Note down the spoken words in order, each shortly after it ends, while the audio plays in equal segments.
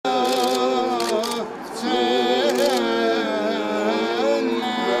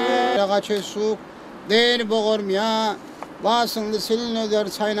ağaçı su, değer boğurmaya, basınlı silin öder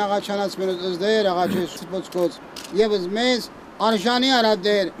çayına kaçan asmınız değer ağaçı su boçkoz. Yebizmez, arjani arab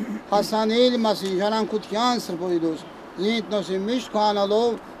değer, Hasanil masin janan kutyan sırpoyduz. Zint nosimmiş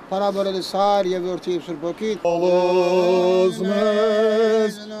kanalov, para böyle sar yevörtiyip sırpokit. Alızmez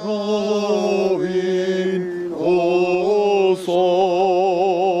rovin olsun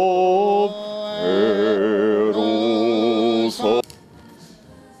erusa.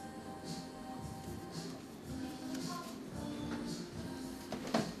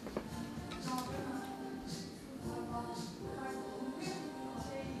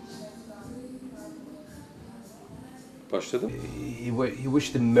 Başladım. He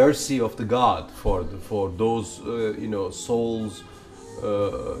wished the mercy of the God for those souls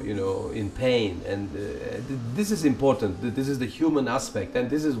in pain, and this is important. This is the human aspect, and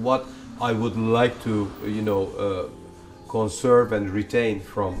this is what I would like to conserve and retain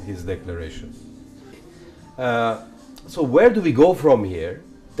from his declaration. So where do we go from here?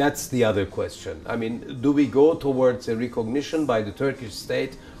 That's the other question. I mean, do we go towards a recognition by the Turkish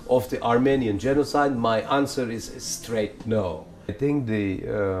state of the Armenian genocide? My answer is straight no. I think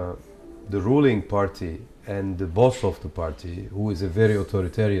the ruling party and the boss of the party, who is a very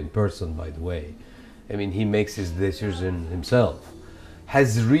authoritarian person, by the way, I mean, he makes his decision himself,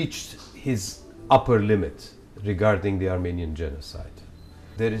 has reached his upper limit regarding the Armenian genocide.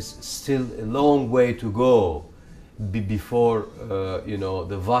 There is still a long way to go before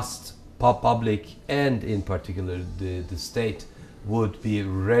the vast public and in particular the state would be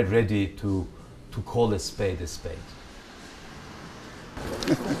ready to call a spade a spade.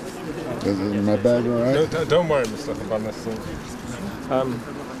 Is it in my bag all right? Don't worry, Mr. Hovannisian.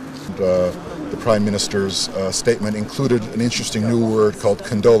 The Prime Minister's statement included an interesting new word called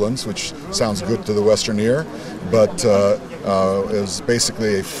condolence, which sounds good to the Western ear, but is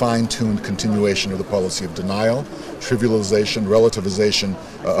basically a fine-tuned continuation of the policy of denial, trivialization, relativization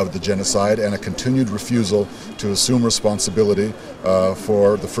of the genocide, and a continued refusal to assume responsibility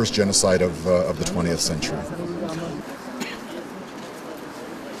for the first genocide of the 20th century.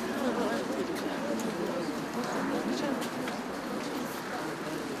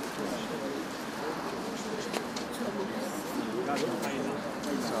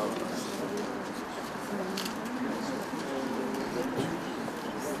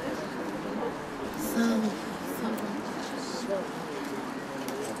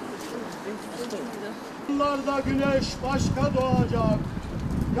 Yıllarda güneş başka doğacak.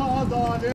 Ya adalet